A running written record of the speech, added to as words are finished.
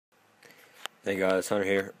Hey guys, Hunter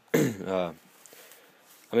here. I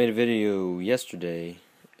made a video yesterday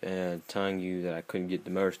telling you that I couldn't get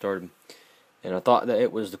the motor started, and I thought that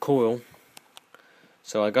it was the coil.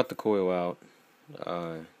 So I got the coil out,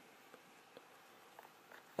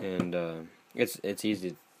 and it's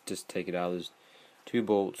easy to just take it out. There's two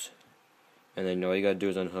bolts, and then all you gotta do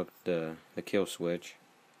is unhook the kill switch,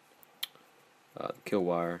 the kill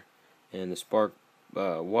wire, and the spark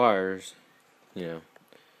wires. You know.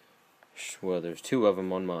 Well, there's two of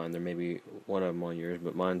them on mine. There may be one of them on yours,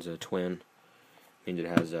 but mine's a twin. Means it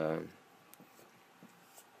has a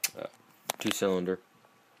two-cylinder.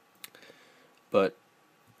 But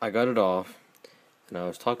I got it off, and I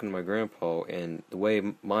was talking to my grandpa, and the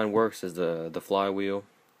way mine works is the flywheel.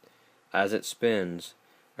 As it spins,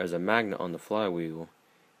 there's a magnet on the flywheel,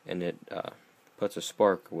 and it puts a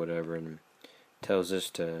spark or whatever, and tells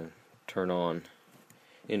this to turn on,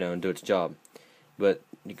 and do its job. But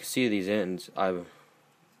you can see these ends.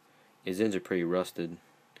 His ends are pretty rusted.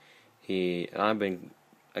 I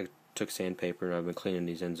took sandpaper and I've been cleaning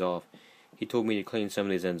these ends off. He told me to clean some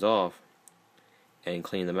of these ends off and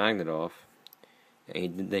clean the magnet off.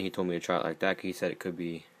 And then he told me to try it like that. 'Cause he said it could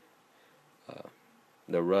be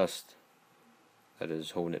the rust that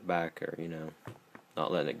is holding it back, or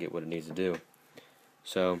not letting it get what it needs to do.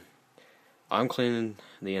 So I'm cleaning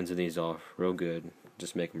the ends of these off real good,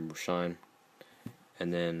 just make them shine.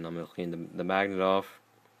 And then I'm going to clean the magnet off,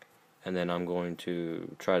 and then I'm going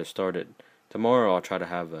to try to start it. Tomorrow I'll try to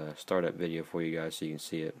have a startup video for you guys so you can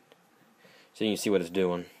see it. So you can see what it's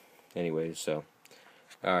doing. Anyways, so,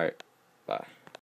 alright, bye.